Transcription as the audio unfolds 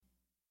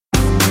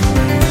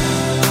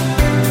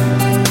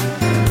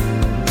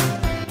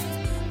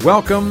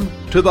Welcome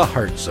to the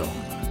Heart Zone,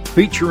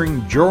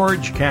 featuring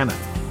George Cannon.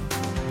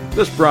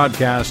 This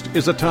broadcast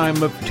is a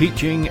time of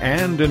teaching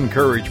and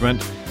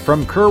encouragement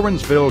from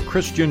Curwensville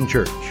Christian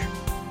Church.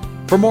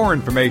 For more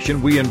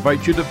information, we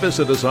invite you to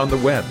visit us on the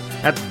web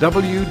at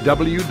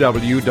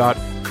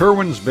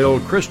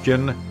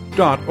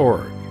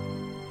www.curwensvillechristian.org.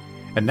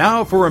 And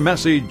now for a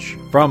message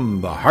from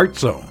the Heart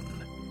Zone.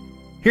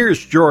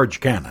 Here's George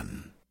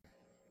Cannon.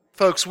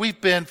 Folks, we've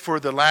been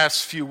for the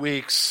last few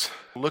weeks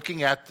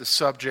looking at the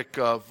subject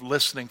of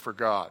listening for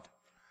God.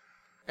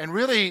 And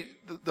really,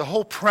 the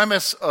whole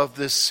premise of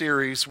this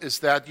series is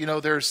that,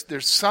 there's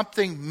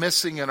something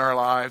missing in our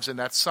lives, and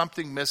that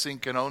something missing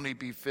can only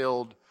be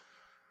filled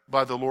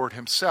by the Lord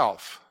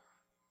Himself.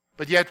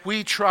 But yet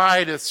we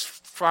try to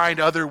find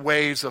other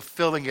ways of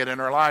filling it in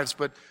our lives.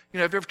 But,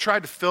 have you ever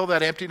tried to fill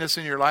that emptiness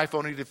in your life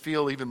only to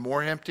feel even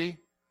more empty?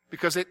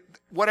 Because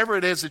whatever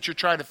it is that you're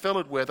trying to fill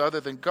it with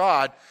other than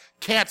God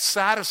can't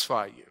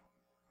satisfy you.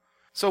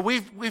 So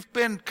we've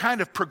been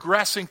kind of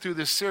progressing through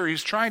this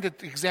series, trying to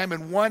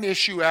examine one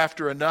issue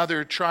after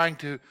another, trying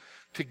to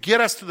get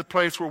us to the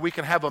place where we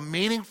can have a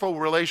meaningful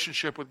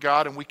relationship with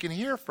God and we can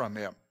hear from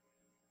Him.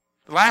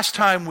 The last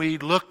time we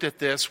looked at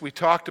this, we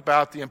talked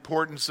about the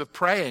importance of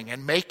praying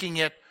and making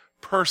it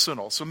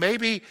personal. So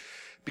maybe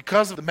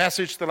because of the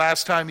message the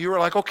last time, you were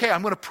like, okay,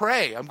 I'm going to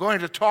pray. I'm going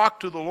to talk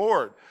to the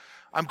Lord.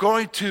 I'm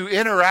going to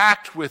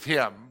interact with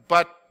Him.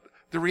 But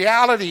the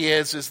reality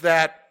is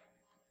that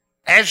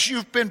as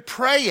you've been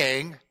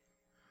praying,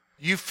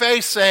 you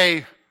face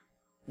a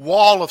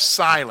wall of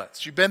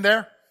silence. You been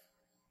there?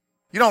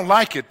 You don't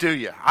like it, do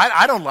you?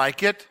 I don't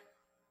like it.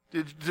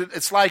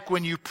 It's like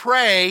when you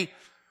pray,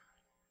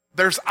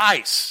 there's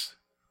ice.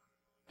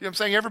 You know what I'm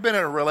saying? You ever been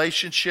in a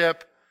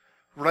relationship?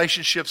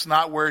 Relationship's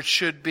not where it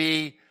should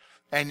be,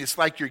 and it's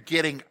like you're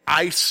getting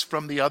ice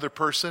from the other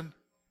person.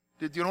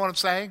 Do you know what I'm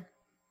saying?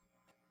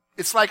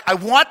 It's like, I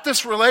want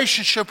this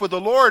relationship with the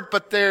Lord,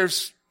 but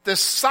there's this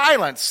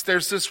silence.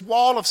 There's this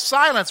wall of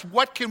silence.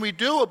 What can we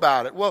do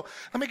about it? Well,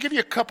 let me give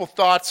you a couple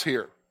thoughts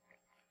here.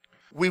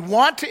 We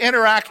want to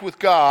interact with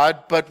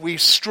God, but we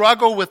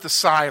struggle with the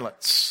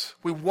silence.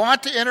 We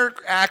want to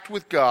interact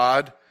with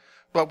God,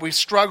 but we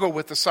struggle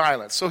with the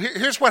silence. So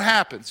here's what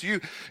happens.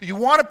 You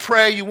want to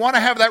pray. You want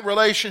to have that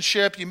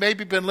relationship. You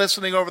maybe been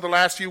listening over the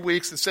last few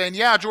weeks and saying,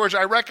 yeah, George,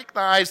 I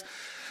recognize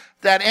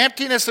that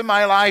emptiness in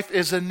my life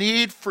is a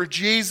need for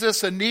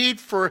Jesus, a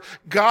need for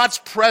God's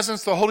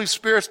presence, the Holy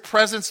Spirit's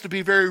presence to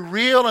be very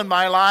real in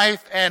my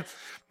life. And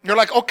you're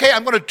like, okay,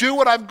 I'm going to do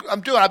what I'm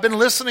doing. I've been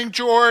listening,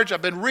 George.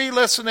 I've been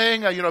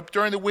re-listening,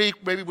 during the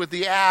week, maybe with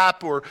the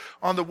app or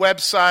on the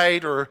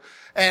website,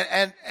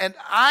 and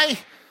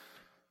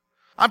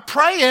I'm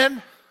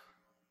praying,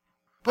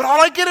 but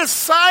all I get is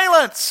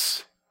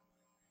silence.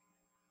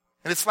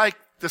 And it's like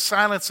the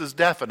silence is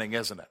deafening,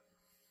 isn't it?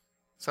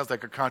 Sounds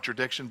like a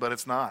contradiction, but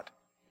it's not.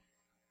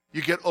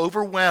 You get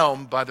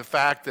overwhelmed by the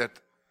fact that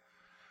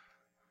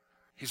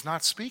He's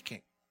not speaking.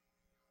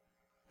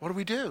 What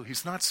do?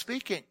 He's not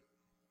speaking.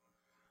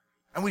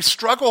 And we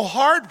struggle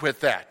hard with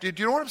that. Do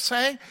you know what I'm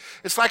saying?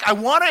 It's like, I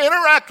want to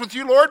interact with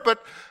you, Lord,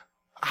 but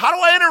how do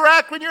I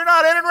interact when you're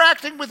not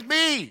interacting with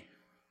me?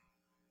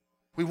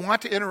 We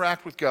want to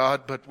interact with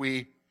God, but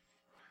we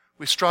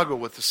struggle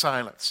with the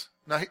silence.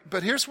 Now,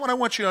 but here's what I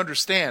want you to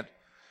understand.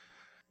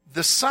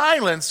 The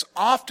silence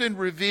often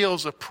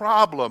reveals a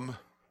problem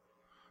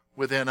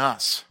within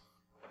us.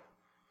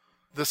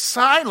 The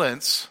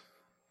silence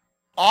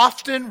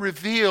often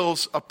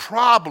reveals a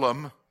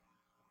problem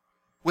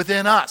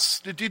within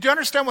us. Do you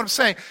understand what I'm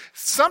saying?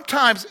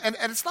 Sometimes, and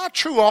it's not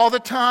true all the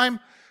time,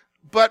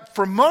 but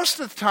for most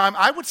of the time,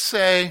 I would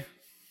say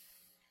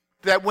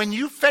that when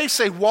you face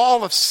a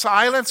wall of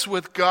silence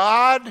with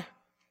God,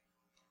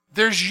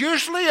 there's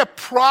usually a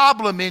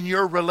problem in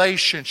your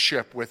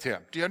relationship with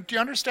Him. Do you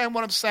understand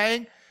what I'm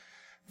saying?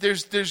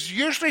 There's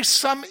usually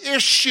some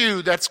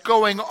issue that's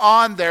going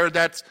on there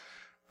that's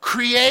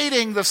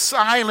creating the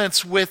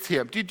silence with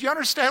Him. Do you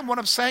understand what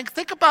I'm saying?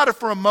 Think about it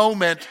for a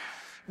moment.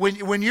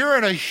 When you're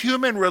in a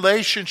human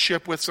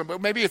relationship with somebody,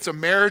 maybe it's a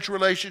marriage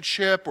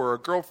relationship or a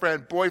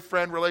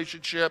girlfriend-boyfriend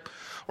relationship,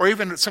 or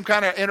even some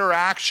kind of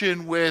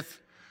interaction with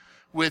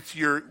a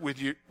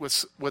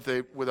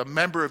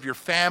member of your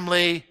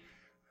family.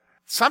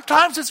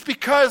 Sometimes it's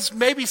because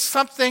maybe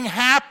something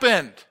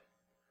happened.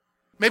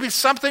 Maybe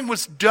something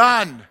was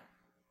done.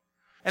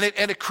 And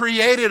it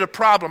created a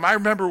problem. I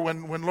remember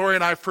when Lori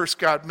and I first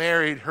got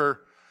married, her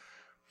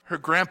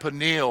grandpa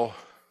Neil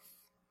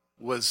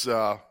was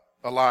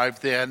alive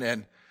then,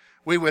 and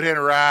we would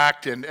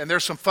interact, and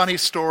there's some funny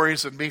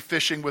stories of me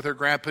fishing with her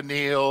grandpa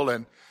Neil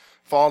and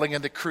falling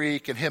in the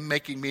creek and him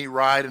making me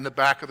ride in the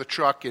back of the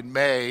truck in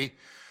May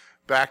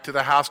back to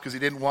the house because he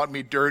didn't want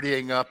me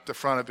dirtying up the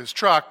front of his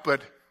truck.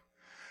 But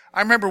I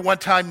remember one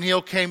time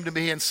Neil came to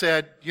me and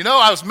said,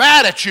 I was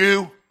mad at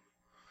you.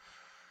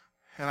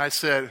 And I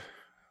said,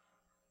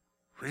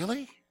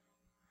 really?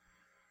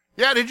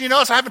 Yeah, did you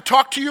notice I haven't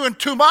talked to you in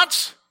 2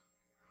 months?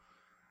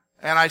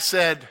 And I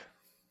said,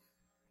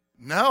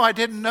 no, I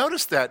didn't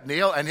notice that,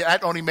 Neil. And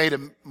that only made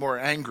him more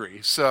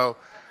angry.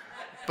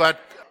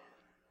 But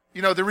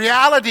You know, the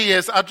reality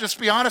is, I'll just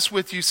be honest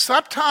with you,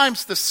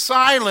 sometimes the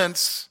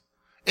silence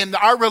in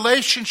our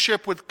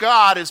relationship with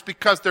God is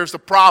because there's a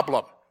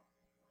problem.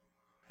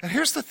 And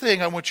here's the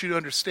thing I want you to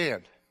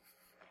understand.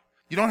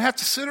 You don't have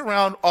to sit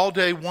around all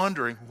day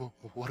wondering, well,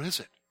 what is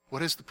it?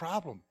 What is the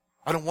problem?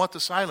 I don't want the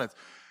silence.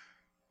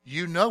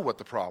 You know what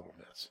the problem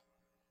is.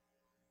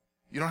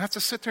 You don't have to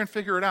sit there and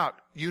figure it out.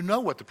 You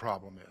know what the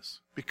problem is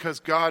because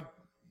God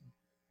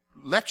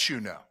lets you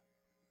know.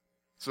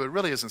 So it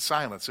really isn't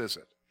silence, is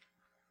it?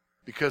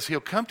 Because he'll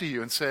come to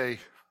you and say,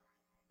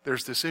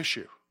 there's this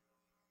issue.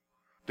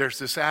 There's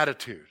this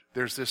attitude.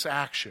 There's this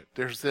action.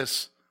 There's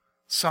this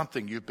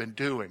something you've been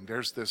doing.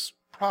 There's this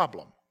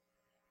problem.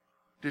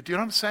 Do you know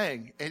what I'm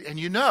saying? And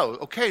you know,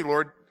 okay,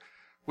 Lord,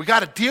 we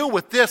got to deal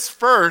with this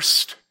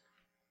first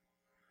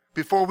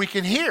before we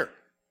can hear.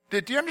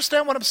 Do you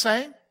understand what I'm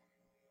saying?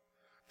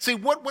 See,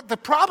 what the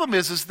problem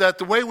is that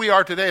the way we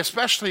are today,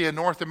 especially in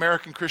North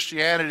American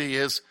Christianity,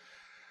 is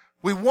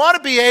we want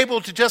to be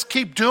able to just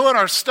keep doing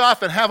our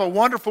stuff and have a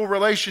wonderful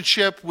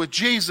relationship with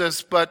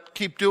Jesus, but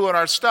keep doing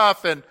our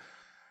stuff and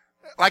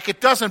like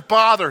it doesn't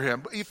bother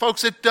him.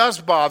 Folks, it does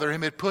bother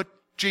him. It put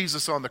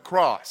Jesus on the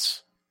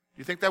cross. Do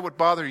you think that would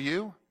bother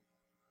you?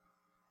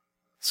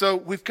 So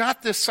we've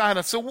got this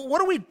silence. So what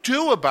do we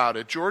do about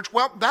it, George?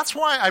 Well, that's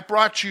why I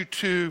brought you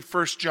to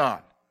 1 John.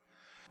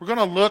 We're going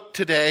to look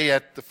today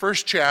at the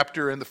first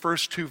chapter and the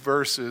first 2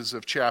 verses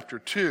of chapter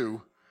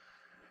 2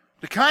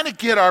 to kind of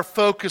get our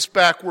focus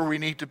back where we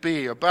need to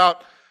be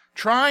about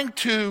trying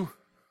to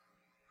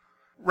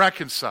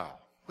reconcile.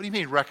 What do you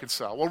mean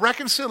reconcile? Well,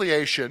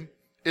 reconciliation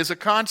is a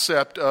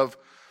concept of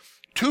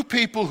two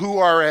people who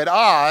are at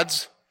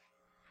odds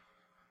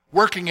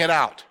working it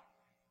out.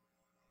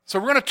 So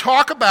we're going to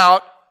talk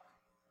about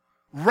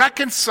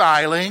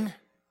reconciling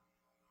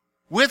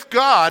with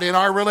God in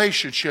our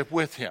relationship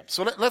with him.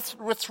 So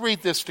let's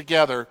read this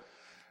together.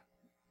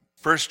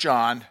 1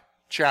 John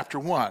chapter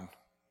 1.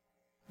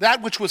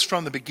 That which was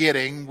from the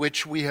beginning,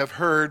 which we have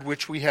heard,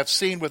 which we have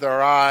seen with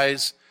our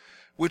eyes,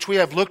 which we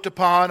have looked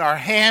upon, our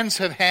hands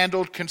have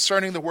handled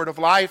concerning the word of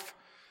life.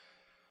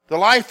 The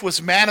life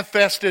was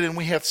manifested, and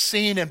we have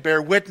seen and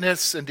bear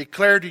witness and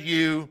declare to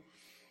you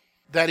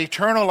that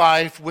eternal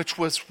life which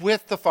was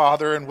with the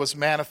Father and was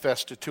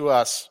manifested to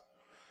us.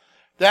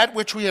 That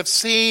which we have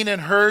seen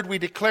and heard we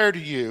declare to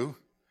you,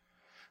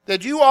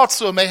 that you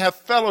also may have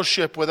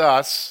fellowship with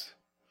us.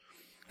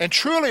 And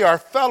truly our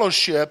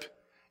fellowship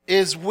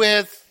is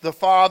with the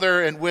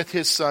Father and with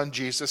his Son,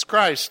 Jesus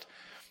Christ.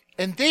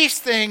 And these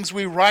things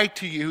we write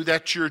to you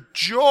that your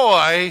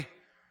joy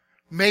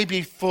may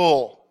be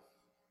full.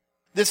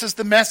 This is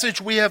the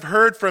message we have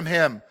heard from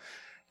him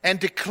and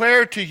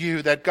declare to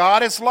you that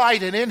God is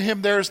light and in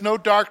him there is no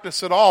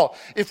darkness at all.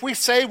 If we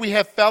say we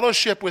have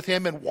fellowship with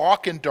him and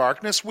walk in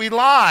darkness, we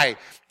lie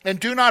and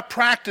do not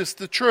practice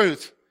the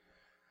truth.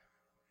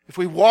 If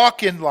we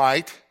walk in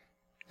light,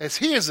 as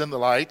he is in the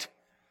light,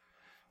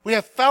 we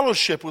have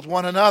fellowship with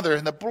one another,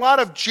 and the blood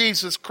of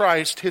Jesus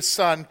Christ, his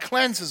Son,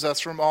 cleanses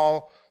us from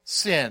all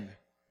sin.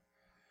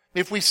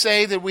 If we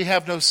say that we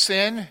have no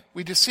sin,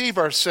 we deceive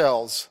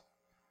ourselves,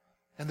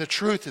 and the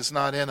truth is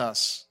not in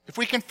us. If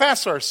we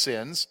confess our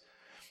sins,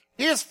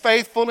 he is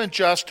faithful and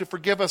just to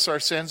forgive us our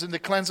sins and to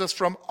cleanse us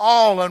from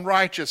all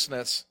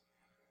unrighteousness.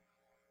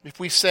 If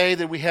we say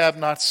that we have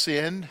not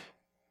sinned,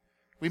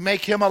 we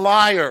make him a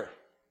liar,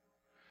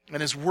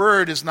 and his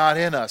word is not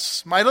in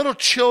us. My little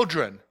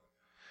children,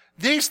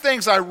 these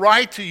things I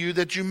write to you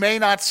that you may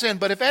not sin.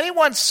 But if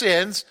anyone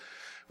sins,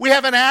 we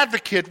have an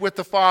advocate with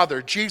the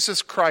Father,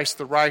 Jesus Christ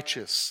the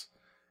righteous.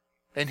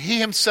 And he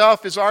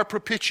himself is our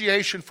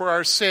propitiation for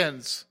our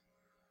sins.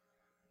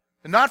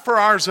 And not for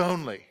ours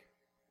only,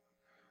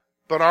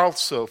 but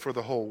also for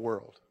the whole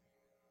world.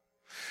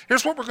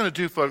 Here's what we're going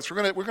to do, folks.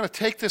 We're going to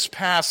take this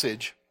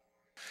passage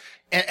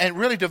and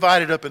really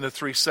divide it up into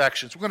 3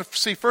 sections. We're going to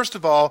see, first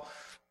of all,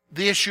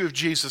 the issue of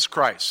Jesus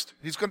Christ.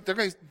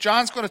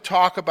 John's going to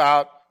talk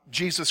about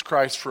Jesus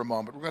Christ for a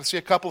moment. We're going to see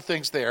a couple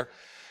things there.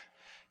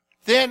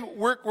 Then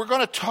we're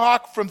going to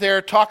talk from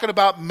there, talking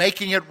about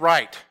making it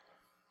right.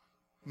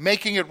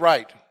 Making it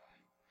right.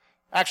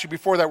 Actually,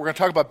 before that, we're going to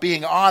talk about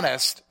being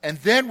honest, and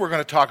then we're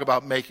going to talk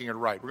about making it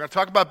right. We're going to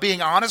talk about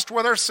being honest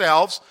with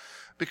ourselves,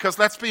 because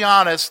let's be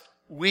honest,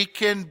 we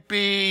can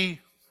think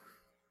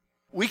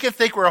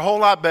we're a whole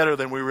lot better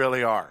than we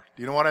really are.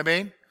 Do you know what I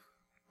mean?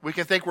 We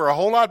can think we're a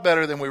whole lot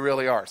better than we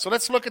really are. So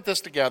let's look at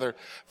this together.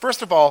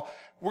 First of all,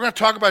 we're going to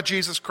talk about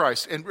Jesus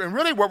Christ. And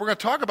really what we're going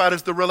to talk about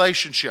is the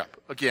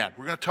relationship. Again,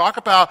 we're going to talk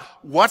about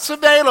what's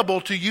available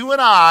to you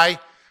and I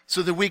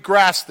so that we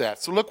grasp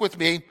that. So look with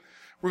me.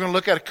 We're going to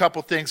look at a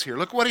couple things here.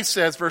 Look what he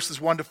says,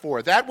 verses 1 to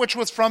 4. That which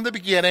was from the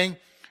beginning,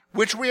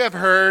 which we have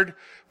heard,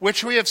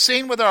 which we have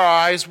seen with our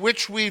eyes,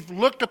 which we've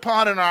looked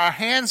upon and our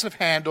hands have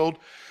handled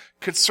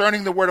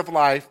concerning the word of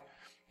life.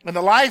 And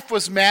the life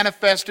was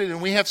manifested,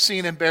 and we have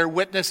seen and bear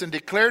witness and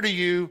declare to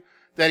you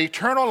that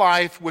eternal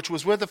life which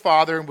was with the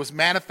Father and was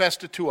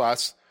manifested to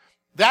us.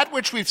 That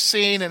which we've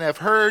seen and have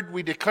heard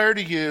we declare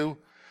to you,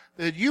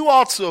 that you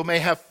also may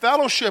have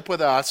fellowship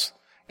with us.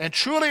 And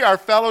truly our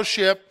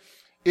fellowship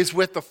is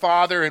with the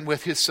Father and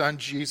with his Son,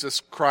 Jesus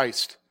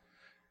Christ.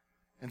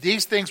 And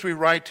these things we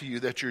write to you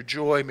that your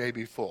joy may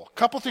be full. A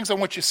couple things I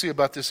want you to see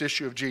about this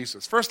issue of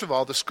Jesus. First of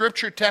all, the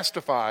Scripture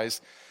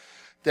testifies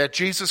that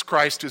Jesus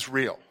Christ is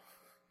real.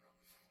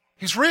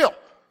 He's real.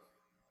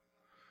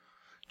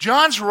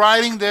 John's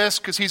writing this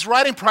because he's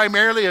writing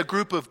primarily a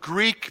group of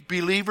Greek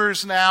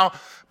believers now,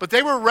 but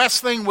they were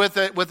wrestling with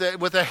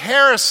a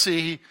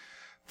heresy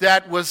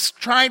that was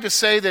trying to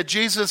say that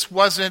Jesus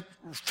wasn't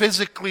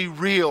physically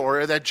real,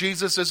 or that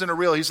Jesus isn't a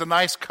real. He's a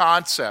nice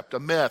concept, a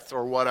myth,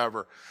 or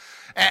whatever.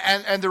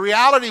 And the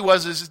reality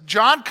is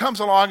John comes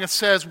along and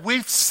says,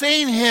 we've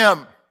seen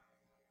him.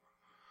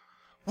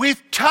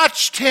 We've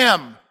touched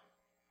him.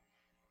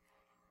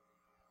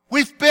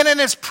 We've been in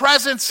his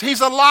presence. He's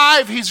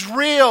alive. He's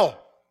real.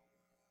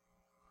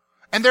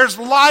 And there's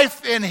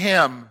life in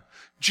him.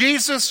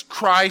 Jesus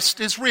Christ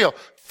is real.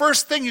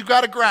 First thing you've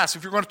got to grasp,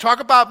 if you're going to talk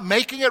about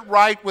making it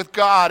right with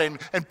God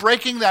and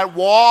breaking that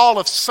wall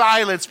of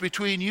silence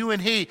between you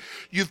and he,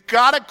 you've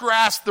got to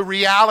grasp the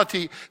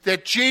reality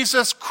that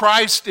Jesus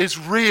Christ is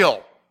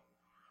real.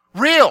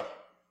 Real.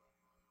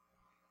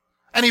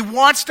 And he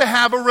wants to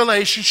have a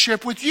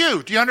relationship with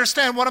you. Do you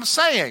understand what I'm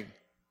saying?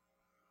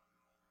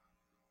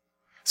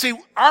 See,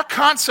 our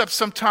concept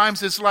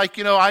sometimes is like,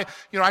 I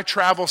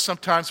travel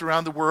sometimes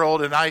around the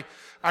world, and I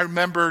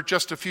remember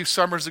just a few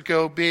summers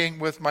ago being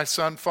with my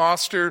son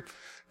Foster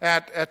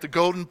at the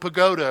Golden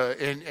Pagoda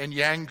in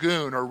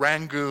Yangon or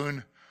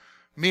Rangoon,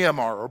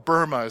 Myanmar, or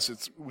Burma as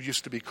it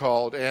used to be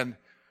called. And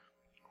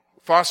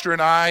Foster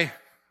and I,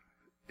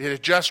 it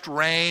had just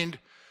rained,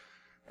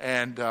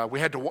 and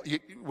we had to,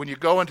 when you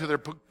go into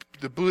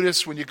the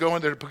Buddhists, when you go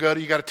into the pagoda,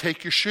 you got to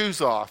take your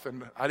shoes off.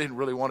 And I didn't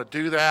really want to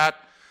do that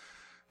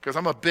because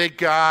I'm a big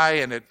guy,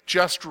 and it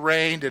just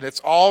rained, and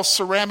it's all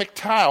ceramic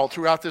tile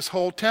throughout this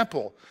whole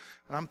temple.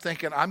 And I'm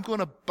thinking, I'm going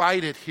to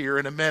bite it here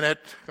in a minute.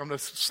 I'm going to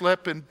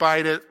slip and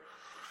bite it.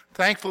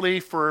 Thankfully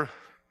for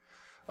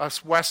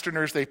us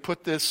Westerners, they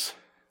put this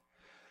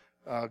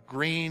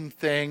green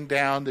thing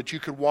down that you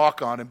could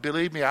walk on. And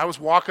believe me, I was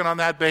walking on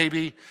that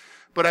baby.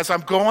 But as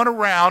I'm going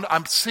around,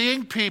 I'm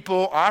seeing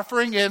people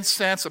offering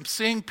incense. I'm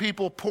seeing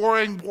people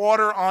pouring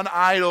water on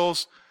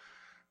idols.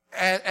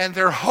 And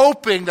they're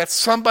hoping that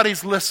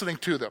somebody's listening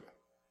to them.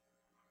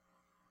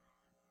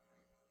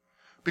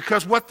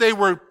 Because what they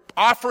were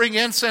offering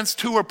incense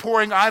to or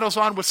pouring idols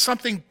on was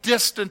something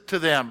distant to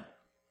them.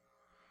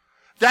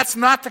 That's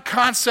not the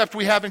concept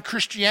we have in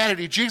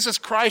Christianity. Jesus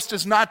Christ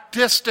is not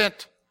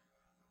distant.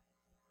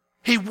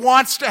 He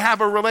wants to have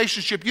a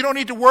relationship. You don't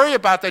need to worry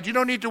about that. You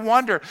don't need to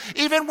wonder.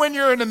 Even when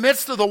you're in the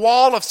midst of the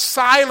wall of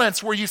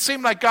silence where you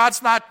seem like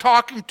God's not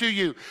talking to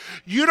you,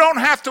 you don't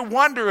have to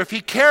wonder if he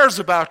cares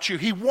about you.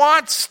 He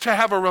wants to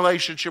have a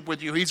relationship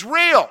with you. He's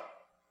real.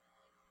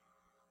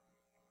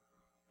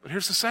 But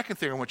here's the second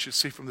thing I want you to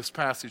see from this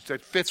passage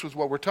that fits with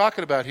what we're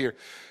talking about here.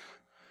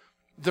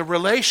 The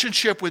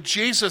relationship with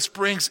Jesus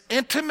brings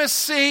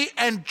intimacy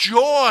and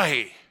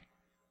joy.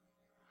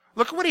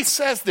 Look at what he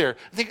says there.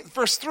 I think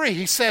verse 3,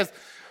 he says,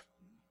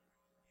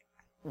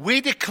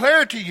 we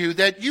declare to you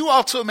that you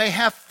also may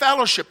have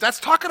fellowship. That's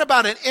talking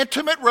about an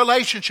intimate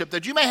relationship,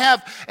 that you may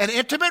have an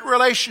intimate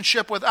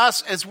relationship with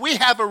us as we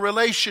have a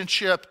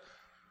relationship,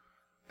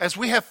 as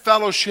we have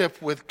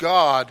fellowship with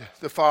God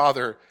the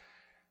Father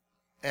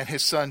and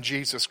his Son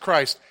Jesus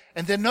Christ.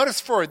 And then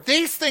notice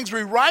these things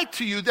we write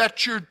to you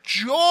that your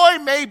joy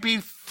may be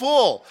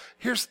full.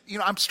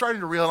 I'm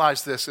starting to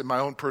realize this in my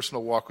own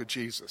personal walk with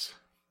Jesus.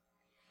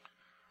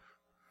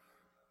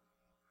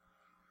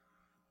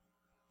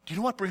 Do you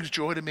know what brings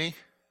joy to me?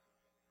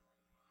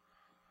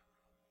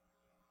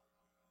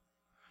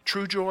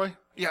 True joy?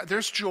 Yeah,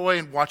 there's joy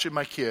in watching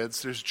my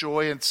kids. There's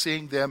joy in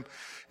seeing them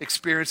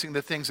experiencing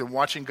the things and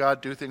watching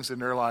God do things in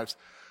their lives.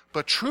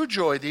 But true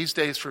joy these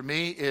days for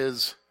me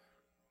is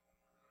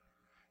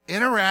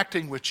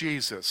interacting with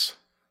Jesus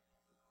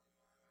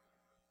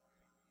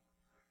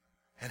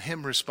and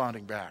him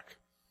responding back.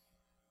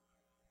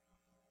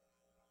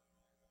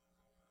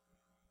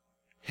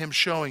 Him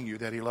showing you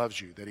that he loves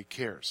you, that he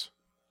cares.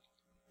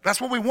 That's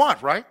what we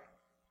want, right?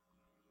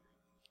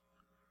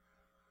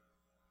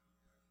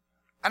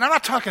 And I'm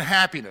not talking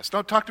happiness.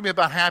 Don't talk to me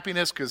about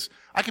happiness, because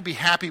I could be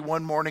happy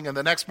one morning and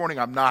the next morning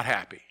I'm not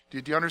happy.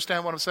 Do you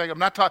understand what I'm saying? I'm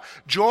not talking.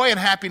 Joy and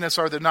happiness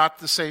are not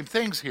the same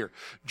things here.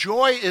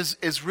 Joy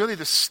is really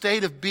the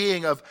state of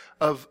being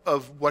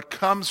of what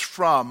comes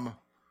from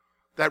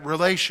that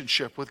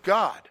relationship with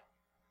God.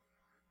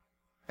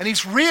 And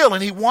he's real,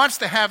 and he wants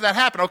to have that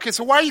happen. Okay,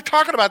 so why are you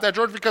talking about that,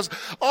 George? Because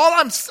all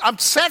I'm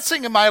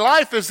sensing in my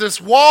life is this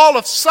wall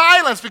of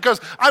silence, because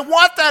I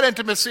want that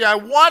intimacy. I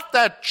want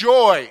that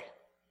joy.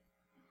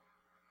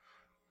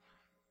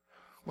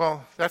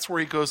 Well, that's where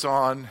he goes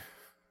on,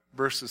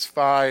 verses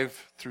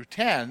 5 through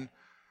 10,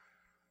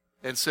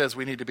 and says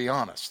we need to be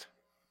honest.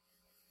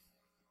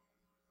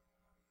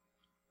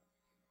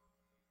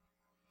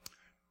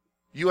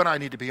 You and I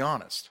need to be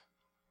honest.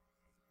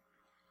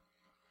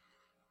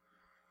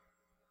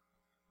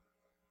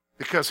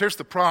 Because here's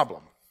the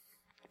problem.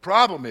 The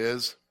problem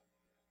is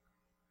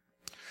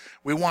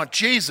we want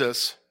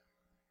Jesus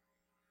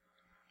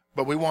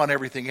but we want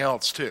everything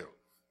else too.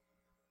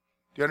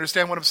 Do you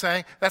understand what I'm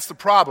saying? That's the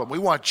problem. We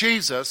want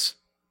Jesus,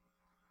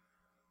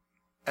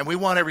 and we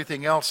want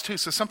everything else too.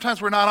 So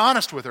sometimes we're not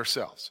honest with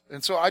ourselves.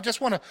 And so I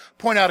just want to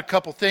point out a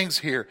couple things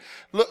here.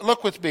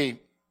 Look with me.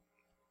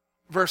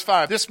 Verse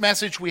 5, this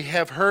message we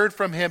have heard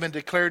from him and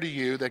declare to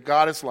you that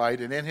God is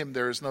light and in him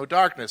there is no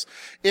darkness.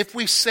 If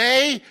we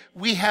say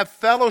we have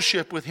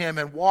fellowship with him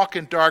and walk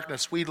in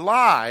darkness, we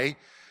lie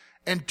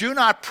and do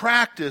not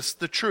practice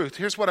the truth.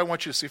 Here's what I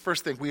want you to see.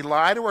 First thing, we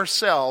lie to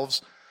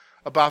ourselves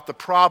about the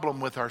problem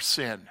with our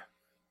sin.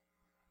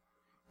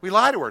 We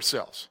lie to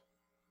ourselves.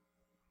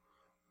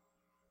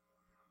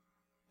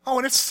 Oh,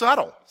 and it's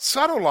subtle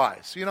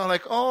lies.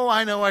 Like, oh,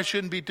 I know I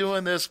shouldn't be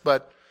doing this,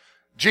 but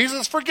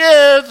Jesus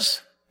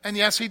forgives. And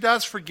yes, he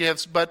does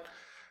forgive, but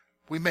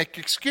we make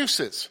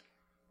excuses.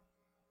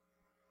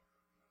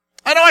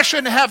 I know I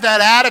shouldn't have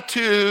that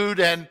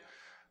attitude,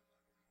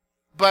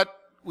 but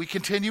we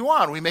continue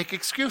on. We make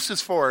excuses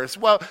for us.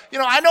 Well,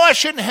 I know I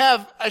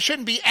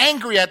shouldn't be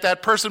angry at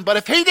that person, but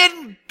if he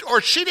didn't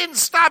or she didn't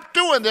stop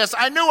doing this,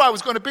 I knew I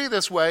was going to be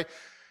this way.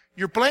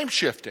 You're blame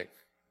shifting.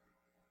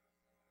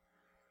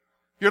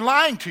 You're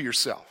lying to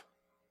yourself.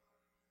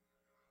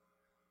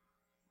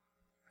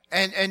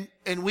 And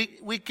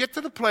we get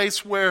to the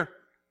place where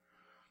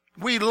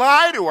we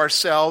lie to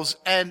ourselves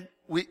and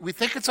we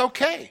think it's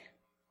okay.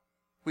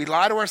 We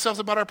lie to ourselves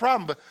about our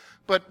problem.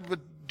 But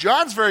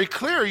John's very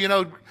clear,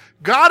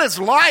 God is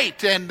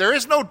light and there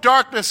is no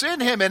darkness in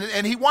him,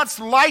 and he wants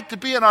light to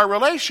be in our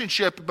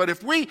relationship. But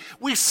if we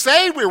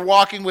say we're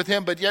walking with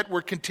him, but yet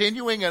we're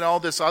continuing and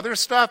all this other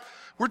stuff,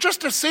 we're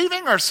just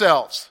deceiving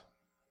ourselves.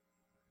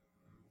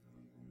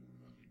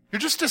 You're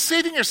just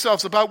deceiving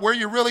yourselves about where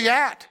you're really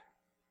at.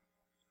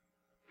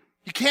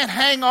 You can't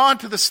hang on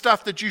to the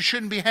stuff that you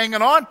shouldn't be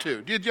hanging on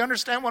to. Do you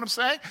understand what I'm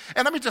saying?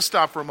 And let me just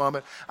stop for a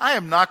moment. I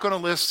am not going to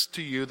list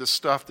to you the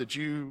stuff that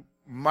you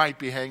might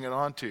be hanging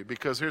on to,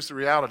 because here's the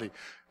reality.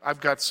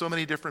 I've got so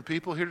many different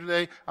people here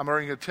today. I'm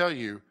already going to tell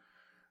you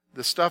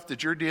the stuff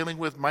that you're dealing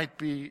with might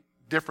be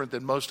different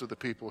than most of the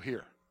people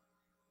here,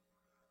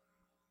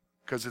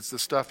 because it's the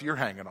stuff you're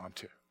hanging on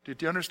to. Do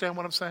you understand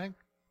what I'm saying?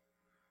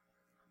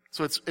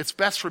 So it's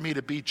best for me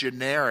to be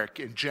generic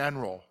in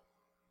general,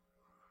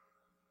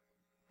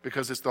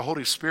 because it's the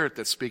Holy Spirit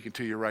that's speaking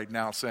to you right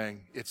now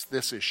saying, it's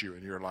this issue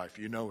in your life.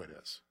 You know it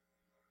is.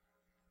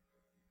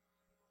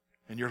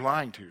 And you're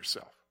lying to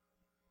yourself.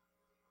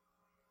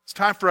 It's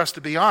time for us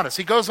to be honest.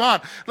 He goes on.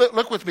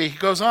 Look with me. He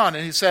goes on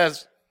and he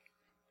says,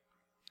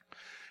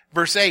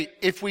 verse 8,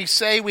 if we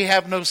say we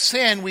have no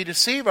sin, we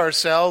deceive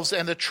ourselves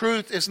and the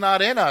truth is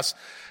not in us.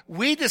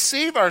 We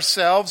deceive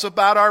ourselves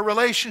about our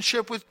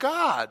relationship with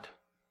God.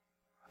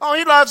 Oh,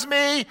 he loves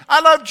me.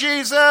 I love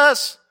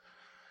Jesus.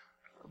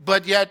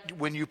 But yet,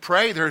 when you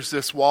pray, there's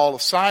this wall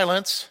of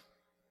silence.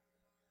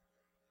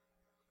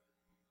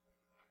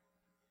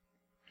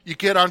 You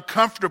get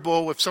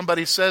uncomfortable if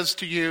somebody says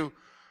to you,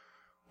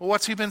 well,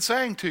 what's he been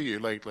saying to you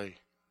lately?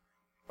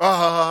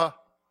 How's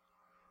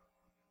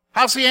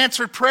he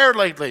answered prayer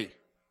lately?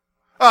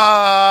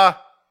 And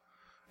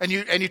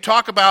you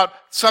talk about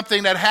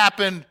something that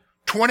happened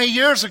 20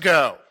 years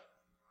ago,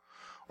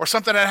 or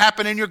something that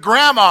happened in your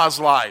grandma's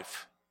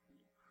life.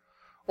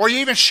 Or you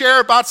even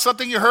share about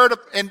something you heard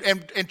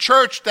in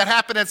church that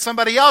happened in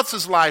somebody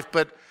else's life,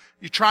 but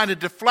you're trying to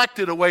deflect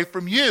it away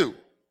from you. You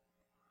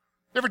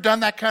ever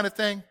done that kind of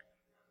thing?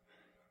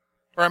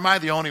 Or am I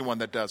the only one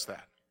that does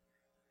that?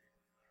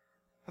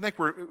 I think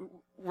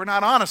we're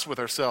not honest with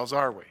ourselves,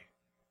 are we?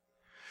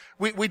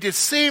 We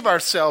deceive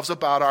ourselves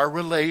about our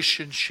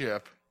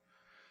relationship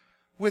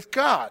with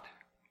God.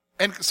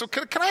 And so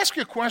can I ask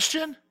you a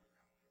question?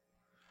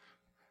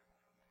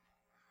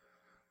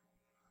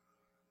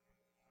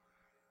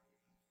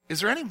 Is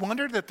there any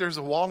wonder that there's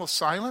a wall of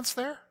silence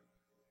there?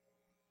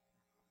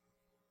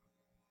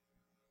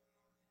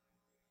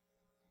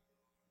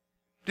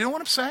 Do you know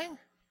what I'm saying?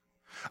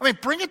 I mean,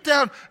 bring it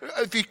down.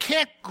 If you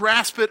can't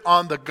grasp it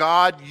on the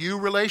God-you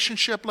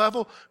relationship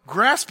level,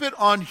 grasp it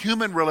on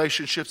human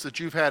relationships that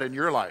you've had in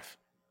your life.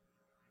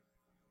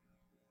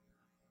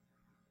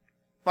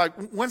 Like,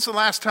 when's the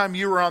last time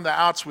you were on the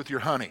outs with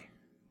your honey?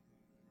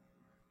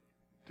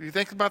 Do you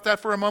think about that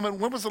for a moment?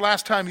 When was the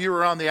last time you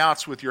were on the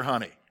outs with your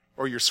honey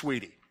or your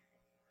sweetie?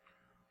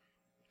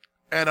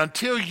 And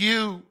until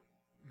you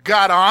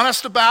got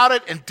honest about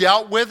it and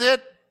dealt with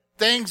it,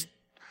 things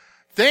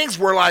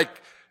were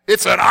like,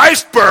 it's an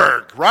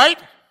iceberg, right?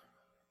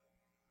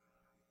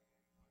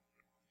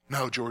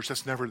 No, George,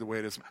 that's never the way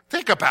it is.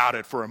 Think about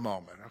it for a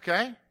moment,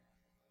 okay?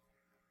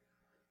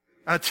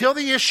 Until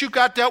the issue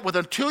got dealt with,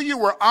 until you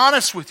were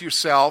honest with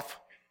yourself,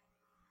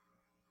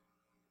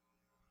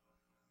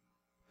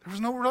 there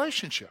was no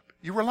relationship.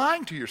 You were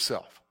lying to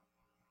yourself.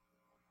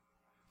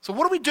 So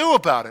what do we do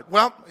about it?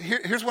 Well,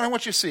 here's what I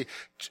want you to see.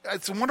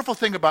 It's a wonderful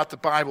thing about the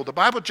Bible. The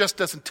Bible just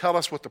doesn't tell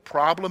us what the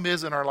problem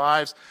is in our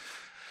lives.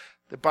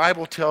 The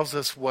Bible tells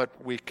us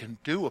what we can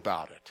do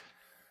about it.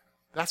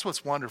 That's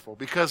what's wonderful,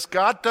 because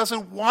God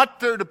doesn't want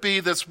there to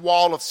be this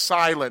wall of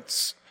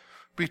silence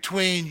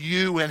between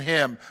you and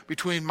him,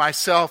 between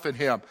myself and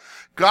him.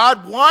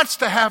 God wants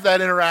to have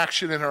that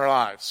interaction in our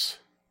lives.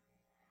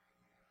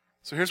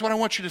 So here's what I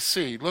want you to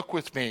see. Look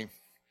with me.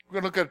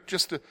 We're going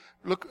to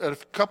look at a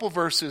couple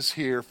verses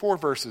here, 4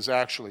 verses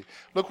actually.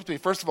 Look with me.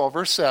 First of all,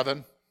 verse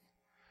 7,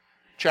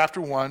 chapter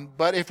 1.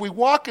 But if we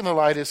walk in the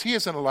light as he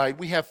is in the light,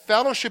 we have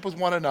fellowship with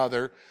one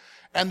another,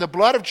 and the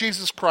blood of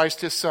Jesus Christ,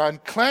 his Son,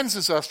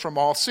 cleanses us from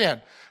all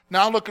sin.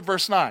 Now look at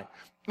verse 9.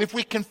 If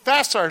we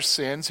confess our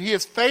sins, he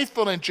is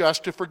faithful and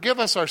just to forgive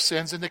us our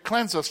sins and to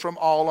cleanse us from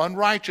all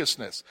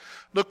unrighteousness.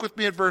 Look with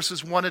me at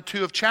verses 1 and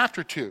 2 of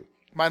chapter 2.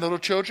 My little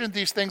children,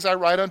 these things I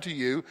write unto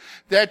you,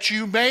 that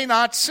you may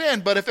not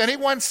sin. But if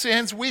anyone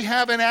sins, we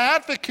have an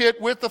advocate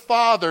with the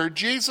Father,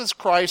 Jesus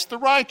Christ the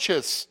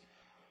righteous.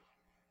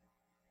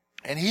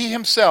 And he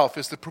himself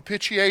is the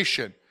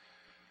propitiation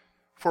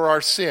for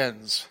our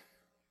sins,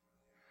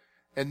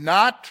 and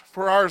not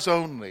for ours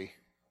only,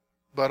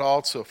 but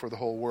also for the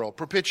whole world.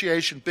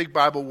 Propitiation, big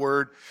Bible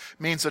word,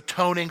 means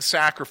atoning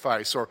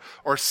sacrifice or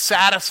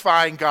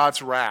satisfying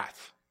God's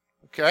wrath.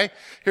 Okay?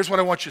 Here's what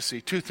I want you to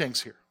see. 2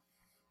 things here.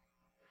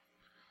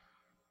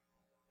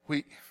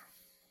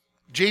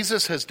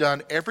 Jesus has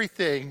done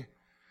everything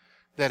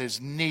that is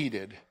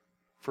needed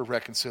for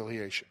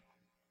reconciliation.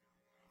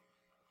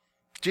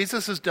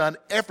 Jesus has done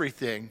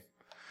everything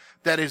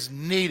that is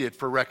needed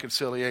for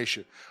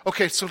reconciliation.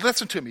 Okay, so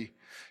listen to me.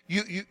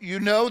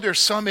 You know there's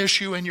some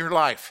issue in your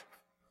life.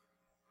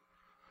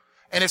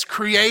 And it's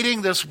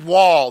creating this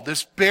wall,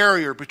 this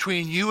barrier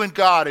between you and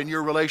God and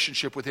your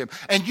relationship with him.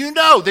 And you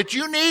know that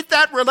you need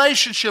that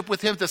relationship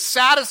with him to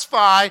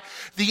satisfy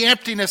the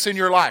emptiness in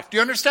your life. Do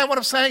you understand what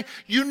I'm saying?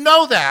 You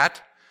know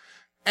that,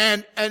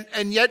 and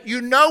yet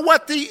you know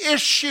what the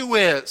issue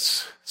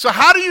is. So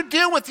how do you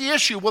deal with the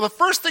issue? Well, the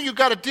first thing you've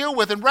got to deal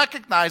with and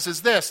recognize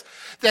is this,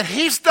 that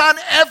he's done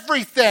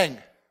everything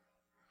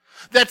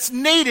that's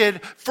needed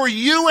for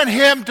you and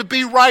him to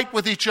be right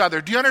with each other.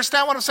 Do you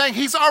understand what I'm saying?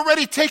 He's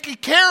already taken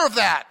care of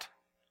that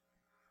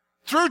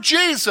through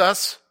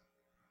Jesus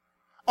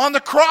on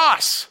the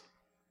cross.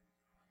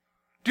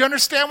 Do you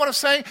understand what I'm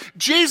saying?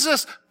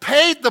 Jesus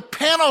paid the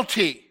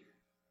penalty.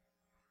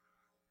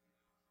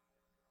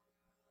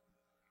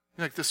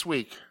 Like this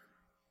week,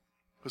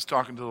 I was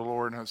talking to the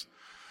Lord and I was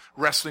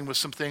wrestling with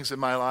some things in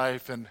my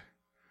life, and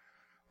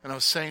I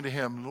was saying to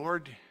him,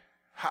 Lord,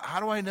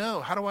 how do I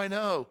know? How do I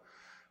know?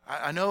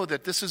 I know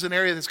that this is an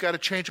area that's got to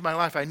change in my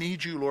life. I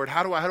need you, Lord.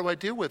 How do I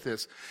deal with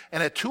this?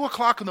 And at 2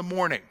 o'clock in the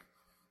morning,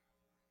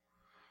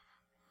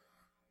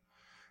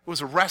 it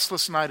was a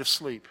restless night of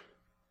sleep.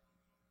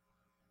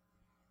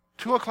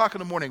 2 o'clock in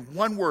the morning,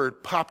 one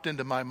word popped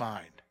into my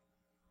mind.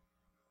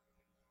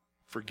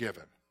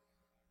 Forgiven.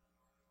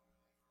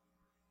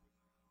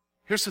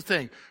 Here's the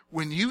thing.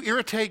 When you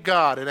irritate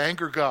God and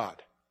anger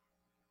God,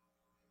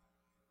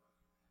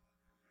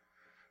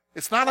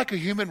 it's not like a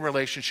human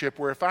relationship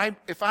where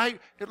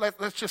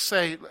let's just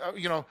say,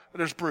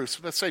 there's Bruce.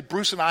 Let's say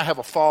Bruce and I have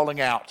a falling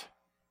out.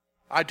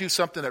 I do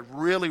something that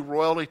really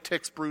royally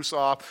ticks Bruce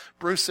off.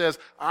 Bruce says,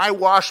 I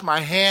wash my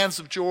hands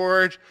of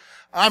George.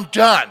 I'm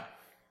done.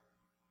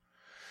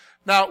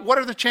 Now, what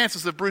are the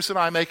chances of Bruce and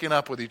I making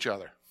up with each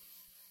other?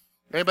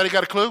 Anybody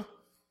got a clue?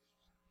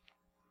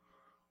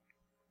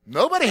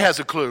 Nobody has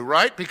a clue,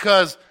 right?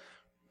 Because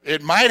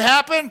it might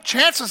happen.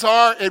 Chances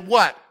are it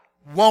what?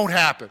 Won't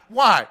happen.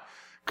 Why?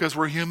 Because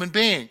we're human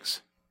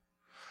beings.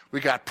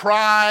 We got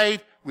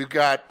pride. We've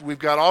got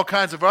all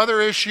kinds of other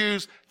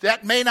issues.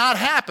 That may not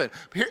happen.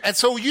 And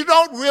so you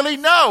don't really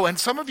know. And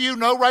some of you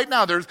know right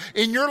now,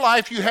 in your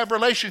life you have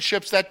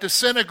relationships that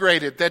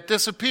disintegrated, that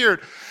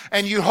disappeared.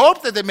 And you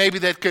hope that maybe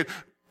that could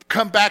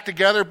come back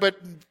together, but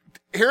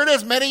here it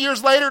is many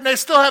years later and they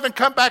still haven't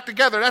come back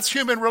together. That's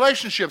human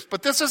relationships.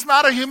 But this is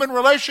not a human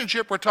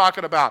relationship we're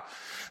talking about.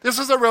 This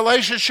is a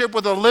relationship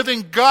with a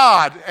living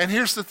God. And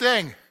here's the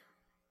thing.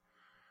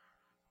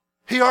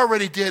 He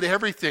already did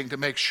everything to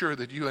make sure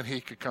that you and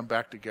he could come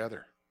back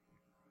together.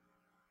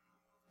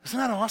 Isn't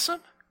that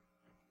awesome?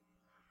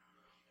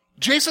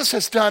 Jesus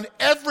has done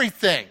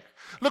everything.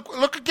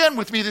 Look again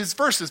with me these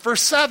verses.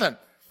 Verse 7.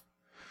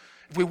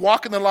 If we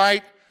walk in the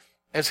light,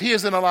 as he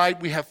is in the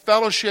light, we have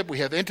fellowship, we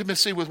have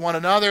intimacy with one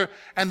another,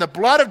 and the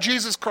blood of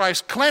Jesus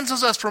Christ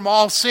cleanses us from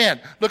all sin.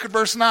 Look at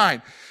verse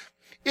 9.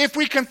 If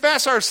we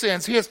confess our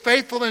sins, he is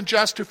faithful and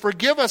just to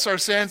forgive us our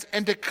sins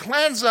and to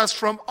cleanse us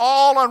from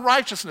all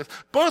unrighteousness.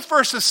 Both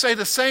verses say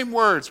the same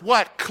words.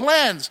 What?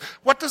 Cleanse.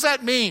 What does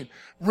that mean?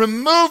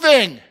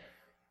 Removing.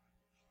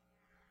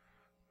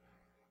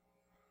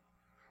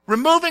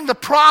 Removing the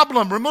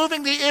problem.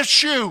 Removing the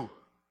issue.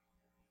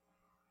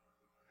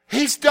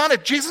 He's done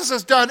it. Jesus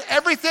has done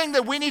everything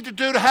that we need to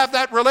do to have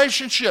that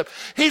relationship.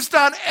 He's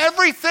done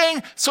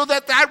everything so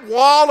that that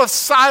wall of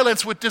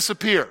silence would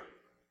disappear.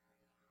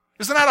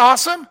 Isn't that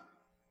awesome?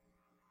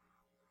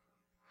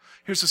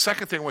 Here's the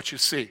second thing I want you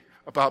to see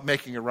about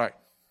making it right.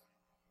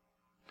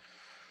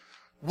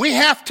 We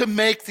have to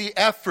make the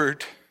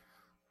effort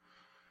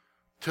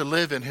to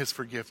live in his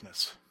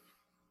forgiveness.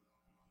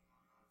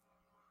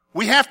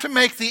 We have to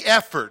make the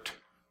effort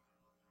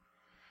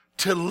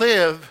to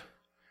live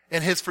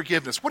and his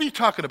forgiveness. What are you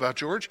talking about,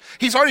 George?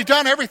 He's already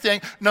done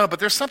everything. No, but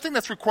there's something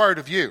that's required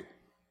of you.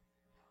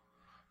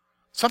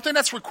 Something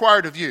that's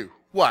required of you.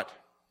 What?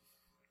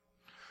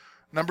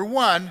 Number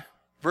 1,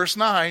 verse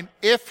 9,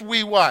 if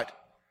we what?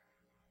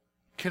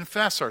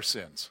 Confess our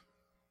sins.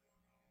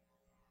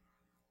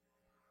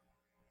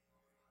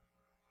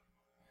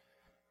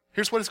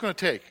 Here's what it's going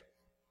to take.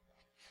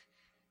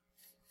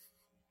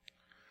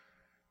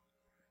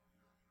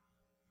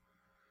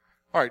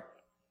 All right.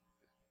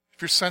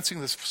 If you're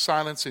sensing this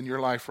silence in your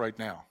life right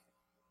now,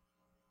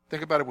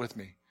 think about it with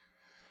me.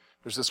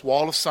 There's this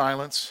wall of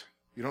silence.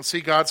 You don't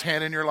see God's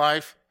hand in your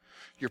life.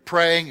 You're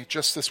praying,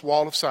 just this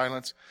wall of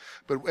silence.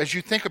 But as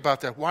you think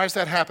about that, why is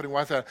that happening?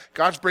 Why is that?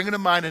 God's bringing to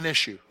mind an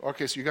issue.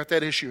 Okay, so you got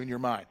that issue in your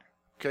mind.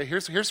 Okay,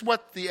 here's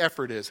what the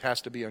effort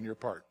has to be on your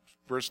part.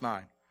 Verse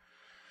 9.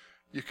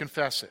 You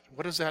confess it.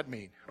 What does that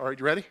mean? All right,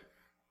 you ready?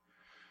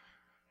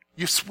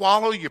 You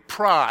swallow your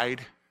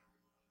pride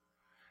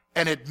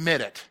and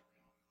admit it.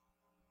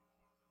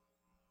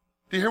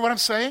 Do you hear what I'm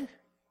saying?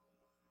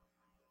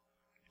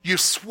 You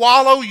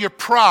swallow your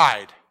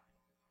pride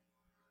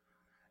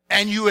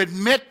and you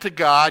admit to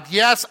God,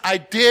 yes, I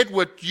did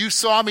what you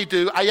saw me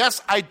do.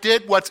 Yes, I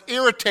did what's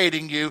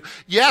irritating you.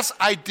 Yes,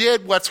 I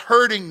did what's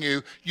hurting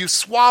you. You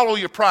swallow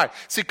your pride.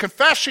 See,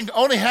 confession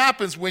only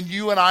happens when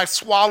you and I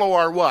swallow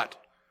our what?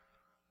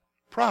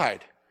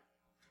 Pride.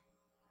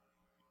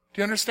 Do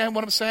you understand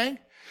what I'm saying?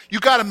 You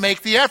got to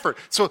make the effort.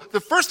 So the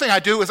first thing I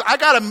do is I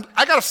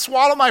got to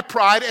swallow my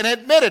pride and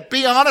admit it.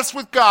 Be honest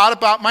with God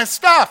about my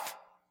stuff.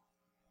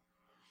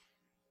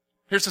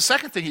 Here's the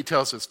second thing he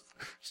tells us.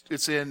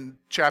 It's in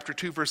chapter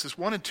 2, verses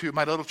 1 and 2.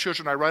 My little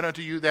children, I write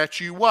unto you that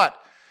you what?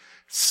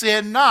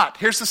 Sin not.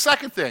 Here's the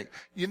second thing.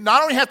 You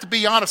not only have to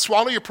be honest,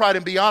 swallow your pride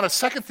and be honest.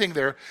 Second thing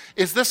there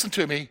is, listen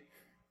to me.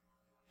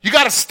 You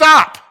got to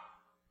stop.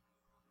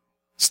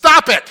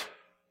 Stop it.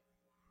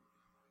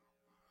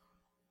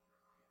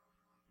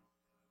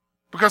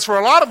 Because for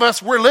a lot of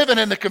us, we're living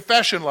in the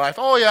confession life.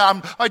 Oh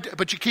yeah,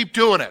 but you keep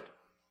doing it.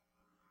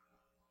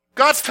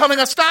 God's telling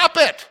us, stop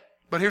it.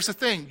 But here's the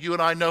thing. You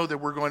and I know that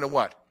we're going to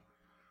what?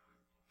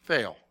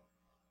 Fail.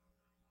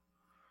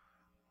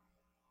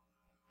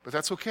 But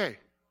that's okay.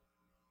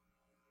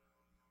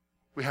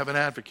 We have an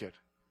advocate.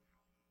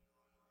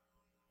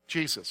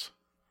 Jesus.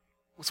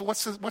 So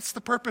what's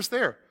the purpose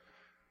there?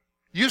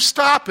 You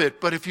stop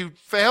it, but if you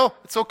fail,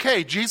 it's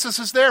okay. Jesus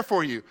is there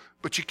for you.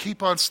 But you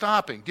keep on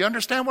stopping. Do you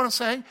understand what I'm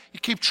saying? You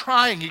keep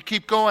trying. You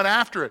keep going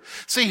after it.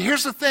 See,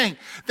 here's the thing.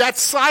 That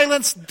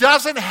silence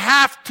doesn't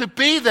have to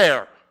be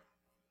there.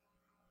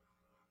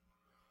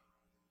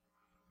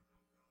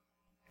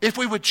 If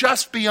we would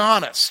just be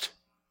honest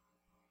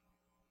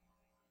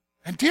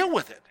and deal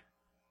with it.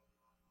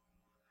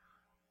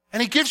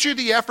 And he gives you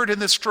the effort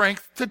and the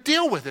strength to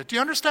deal with it. Do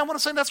you understand what I'm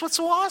saying? That's what's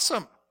so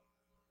awesome.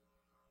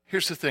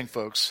 Here's the thing,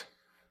 folks.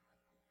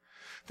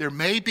 There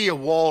may be a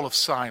wall of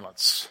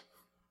silence,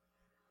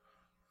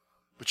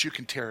 but you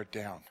can tear it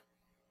down.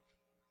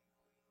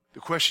 The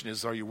question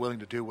is, are you willing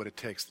to do what it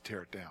takes to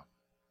tear it down?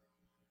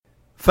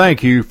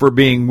 Thank you for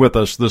being with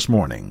us this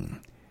morning.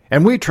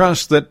 And we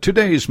trust that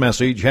today's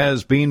message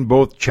has been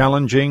both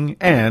challenging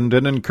and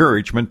an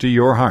encouragement to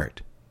your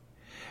heart.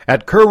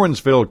 At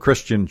Curwensville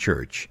Christian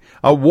Church,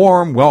 a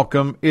warm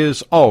welcome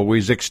is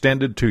always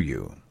extended to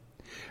you.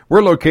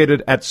 We're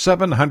located at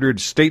 700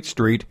 State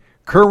Street,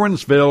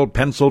 Curwensville,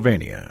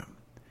 Pennsylvania.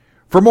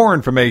 For more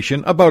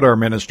information about our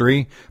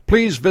ministry,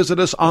 please visit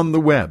us on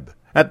the web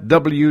at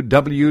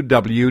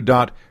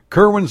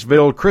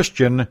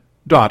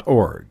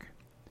www.curwensvillechristian.org.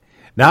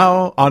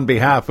 Now, on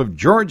behalf of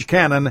George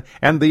Cannon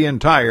and the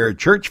entire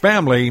church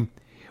family,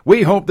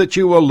 we hope that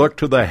you will look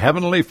to the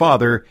Heavenly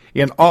Father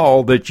in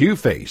all that you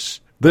face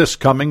this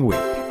coming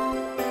week.